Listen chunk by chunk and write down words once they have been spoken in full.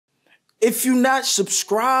If you not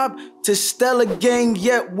subscribed to Stella Gang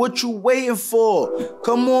yet, what you waiting for?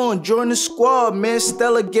 Come on, join the squad, man.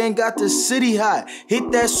 Stella Gang got the city hot.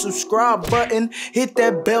 Hit that subscribe button, hit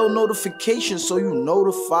that bell notification so you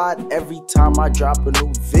notified every time I drop a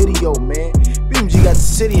new video, man. BMG got the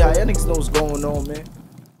city hot. Y'all niggas know what's going on, man.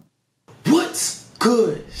 What's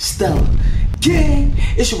good, Stella Gang?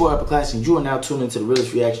 It's your boy Upper Class, and you are now tuned into the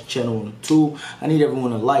realest reaction channel on YouTube. I need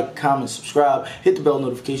everyone to like, comment, subscribe, hit the bell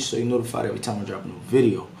notification so you're notified every time I drop a new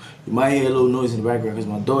video. You might hear a little noise in the background because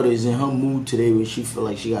my daughter is in her mood today where she feel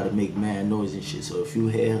like she gotta make mad noise and shit. So if you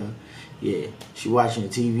hear her, yeah, she watching the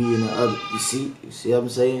TV and the other. You see what I'm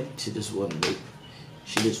saying? She just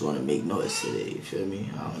wanna make noise today. You feel me?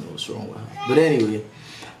 I don't know what's wrong with her. But anyway,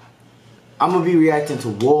 I'm gonna be reacting to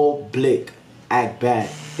Blixk Act Bad.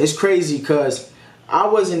 It's crazy because I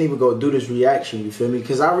wasn't even gonna do this reaction, you feel me?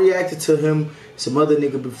 Because I reacted to him, some other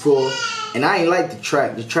nigga before, and I ain't like the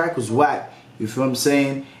track. The track was whack, you feel what I'm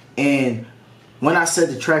saying? And when I said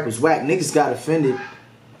the track was whack, niggas got offended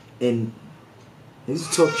and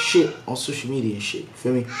niggas talk shit on social media and shit, you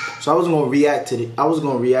feel me? So I wasn't gonna react to it. I was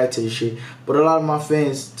gonna react to the shit, but a lot of my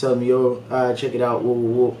fans tell me, yo, check it out,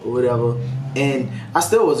 whatever. And I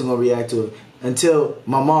still wasn't gonna react to it until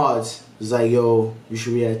my mods was like, yo, you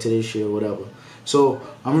should react to this shit or whatever. So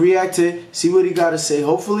I'm reacting, see what he gotta say.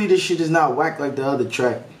 Hopefully this shit is not whack like the other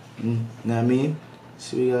track. You know what I mean?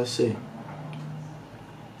 See what he gotta say.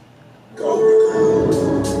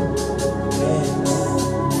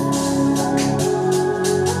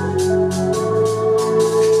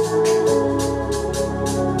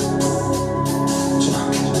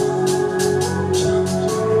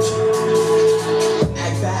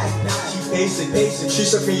 She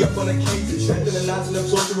surfing up on the case, trapped the lines and the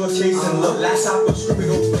floor through her chasing. Look, last time I'm screaming,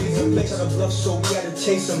 go blazing. Blixk on the bluff, so we had to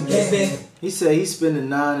chase him. He said he's spinning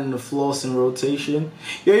 9 in the floss in rotation.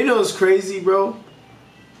 Yo, you know what's crazy, bro?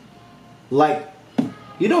 Like,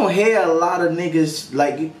 you don't hear a lot of niggas,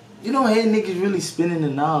 like, you don't hear niggas really spinning the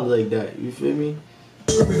 9 like that. You feel me?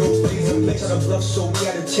 Screaming, go blazing. Blixk on the bluff, so we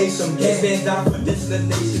had to chase him. Headband down for this in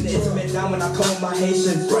the nation. The intimate down when I come with my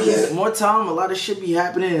Haitians. More time, a lot of shit be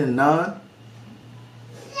happening in 9.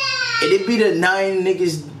 And it be the 9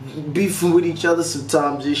 niggas beefing with each other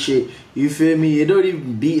sometimes and shit. You feel me? It don't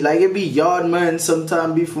even be like it be yard man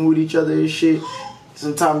sometimes beefing with each other and shit.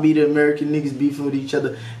 Sometimes be the American niggas beefing with each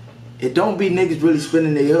other. It don't be niggas really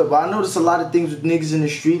spinning their hood. But I notice a lot of things with niggas in the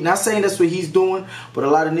street. Not saying that's what he's doing, but a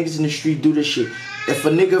lot of niggas in the street do this shit. If a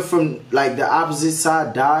nigga from like the opposite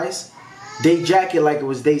side dies, they jack it like it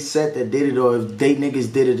was they set that did it, or if they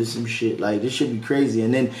niggas did it or some shit. Like, this shit be crazy.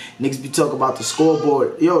 And then niggas be talking about the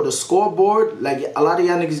scoreboard. Yo, the scoreboard, like, a lot of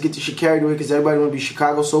y'all niggas get this shit carried away because everybody want to be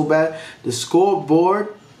Chicago so bad. The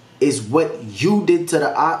scoreboard is what you did to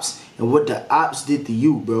the ops and what the ops did to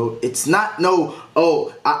you, bro. It's not no,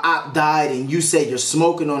 oh, a op died and you said you're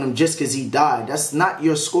smoking on him just because he died. That's not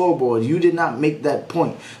your scoreboard. You did not make that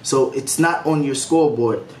point. So it's not on your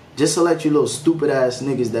scoreboard. Just to let you little stupid ass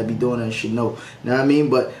niggas that be doing that shit know. Know what I mean?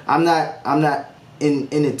 But I'm not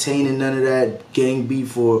entertaining none of that gang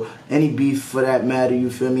beef or any beef for that matter, you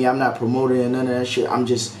feel me? I'm not promoting none of that shit. I'm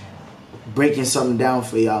just breaking something down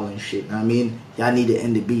for y'all and shit. Know what I mean? Y'all need to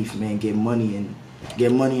end the beef, man. Get money and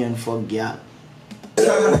fuck y'all.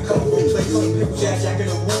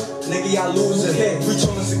 Nigga, y'all losing. Reach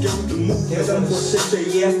on us and get with the move. Cause I'm for 6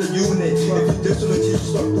 years the unit. If you diss on the you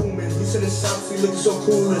start booming. He said it sounds, he looking so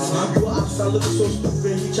coolest. You ops, I looking so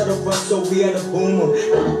stupid. He try to run, so we had to boom him.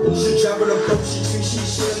 She driving a boat, she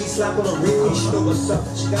only slap on a repeat. She know what's up.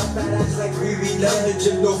 She got fat ass like Riri. Love the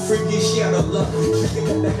gym, no freaky. She had a love. She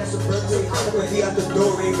get back, that's a birthday. I'm gonna be out the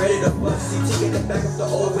door, ain't ready to bust. CT get the back of the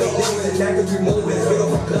old way. Niggas and that could be moving. Get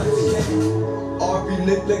off my gun. RB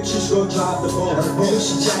lip like she's gon' drive the boat.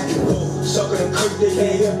 She jacket bull. Sucker the creep, they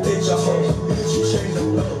gave her bitch a hoe. She changed the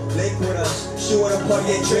blow. Lake with us. She wanna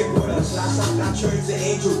party and drink with us. Last time got trades and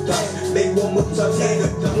angel dust. Make one more time, hang the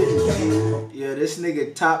double. Yeah, this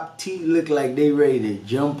nigga top teeth look like they ready to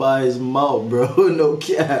jump out his mouth, bro. No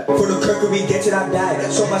cap. For the Kirk, we get it, I die.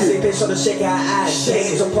 So my safe bitch on the shake our eyes.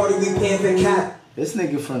 James a party, we paying for cap. This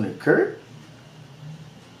nigga from the Kirk?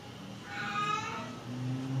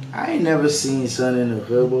 I ain't never seen son in the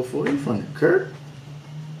hood before. He from the Kirk?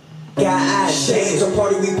 Got eyes. James a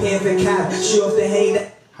party, we paying for cap. She off the hang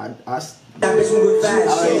that. That bitch moving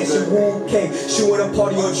fast, she woo cake. She wanna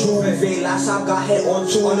party on Juve. Last time got hit on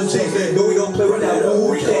Tuesday. No, we don't play with that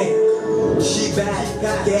woo cake. She bad,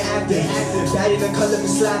 get active. Bad in the color, me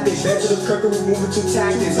slapping. Back to the Kirk, we moving to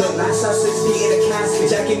tactics. Look, last time 6 feet in a casket.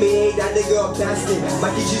 Jackie me hate that nigga a bastard.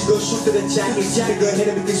 Mikey G's go shoot to the jacket. Jacket hit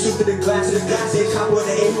him, we can shoot to the glass. They cop on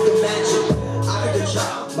the aim with the magic. I got the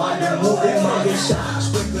shot. Mind that move, that mind get shot.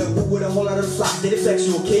 Sprinkler, woo with a whole lot of flock. Did it flex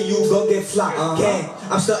you, okay? You gon' get flocked. Gang,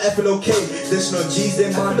 I'm still effing okay. There's no G's,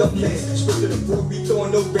 that mind up place. Sprinkler the food, we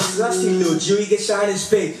throwing no bases. I see Lil G, he get shot in his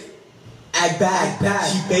face. Act bad,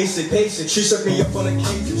 she basic. She suck me up on the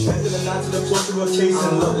case. Strengthen the knot to the close to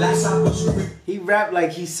rotation. Look, last time was he rap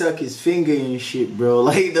like he suck his finger and shit, bro.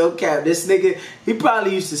 Like, no cap. This nigga, he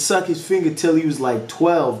probably used to suck his finger till he was like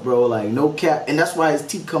 12, bro. Like, no cap. And that's why his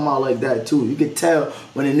teeth come out like that, too. You could tell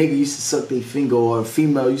when a nigga used to suck their finger or a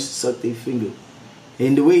female used to suck their finger.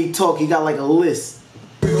 And the way he talk, he got like a list.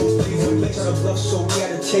 So we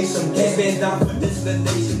gotta chase him. Can't stand down for this the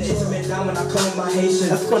nation. It's been down when I come with my Haitian.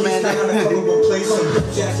 That's cool, man. Jack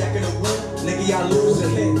in the wood, nigga, y'all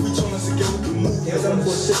losing it. We told us to get with the move. Here's them for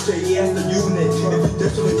sister, yeah, that's the unit. If you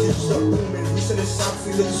diss on the keep start booming. We send the sounds,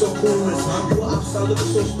 he looking so coolest. You outside looking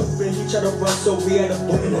so stupid. He try to run, so we had a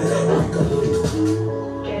boom.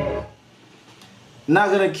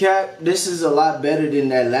 Not gonna cap, this is a lot better than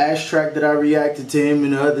that last track that I reacted to him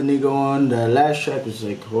and the other nigga on. That last track was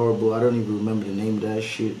like horrible. I don't even remember the name of that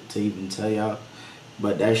shit to even tell y'all.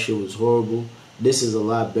 But that shit was horrible. This is a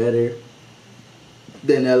lot better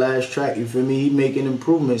than that last track, you feel me? He making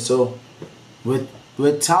improvements. So with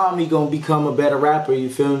time, he gonna become a better rapper, you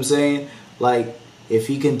feel what I'm saying? Like, if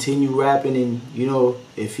he continue rapping and, you know,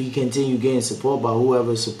 if he continue getting support by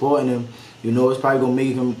whoever's supporting him, you know, it's probably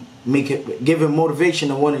gonna give him motivation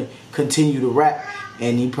to want to continue to rap,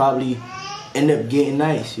 and he probably end up getting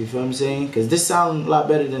nice, you feel what I'm saying? Because this sounds a lot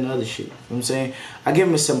better than the other shit, you feel what I'm saying? I give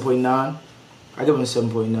him a 7.9. I give him a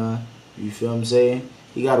 7.9, you feel what I'm saying?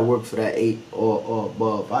 He got to work for that 8 or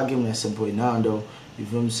above. I give him that 7.9 though, you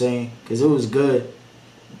feel what I'm saying? Because it was good,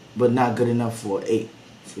 but not good enough for an 8, you feel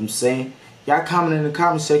what I'm saying? Y'all comment in the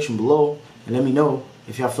comment section below and let me know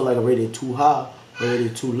if y'all feel like I rated it too high or rated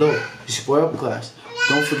it too low. It's your boy Upper Class.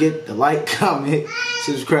 Don't forget to like, comment,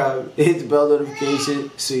 subscribe, hit the bell notification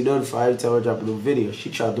so you're notified every time I drop a new video. She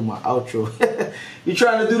trying to do my outro. You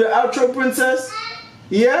trying to do the outro, princess?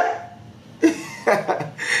 Yeah?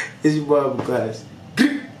 It's your boy Upper Class.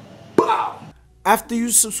 Bow! After you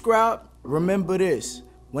subscribe, remember this.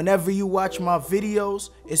 Whenever you watch my videos,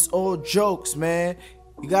 it's all jokes, man.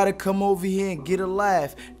 You gotta come over here and get a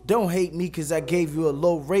laugh. Don't hate me cause I gave you a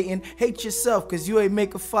low rating. Hate yourself cause you ain't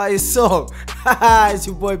make a fire song. Haha, it's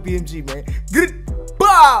your boy BMG, man. Good.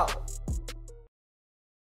 Bow!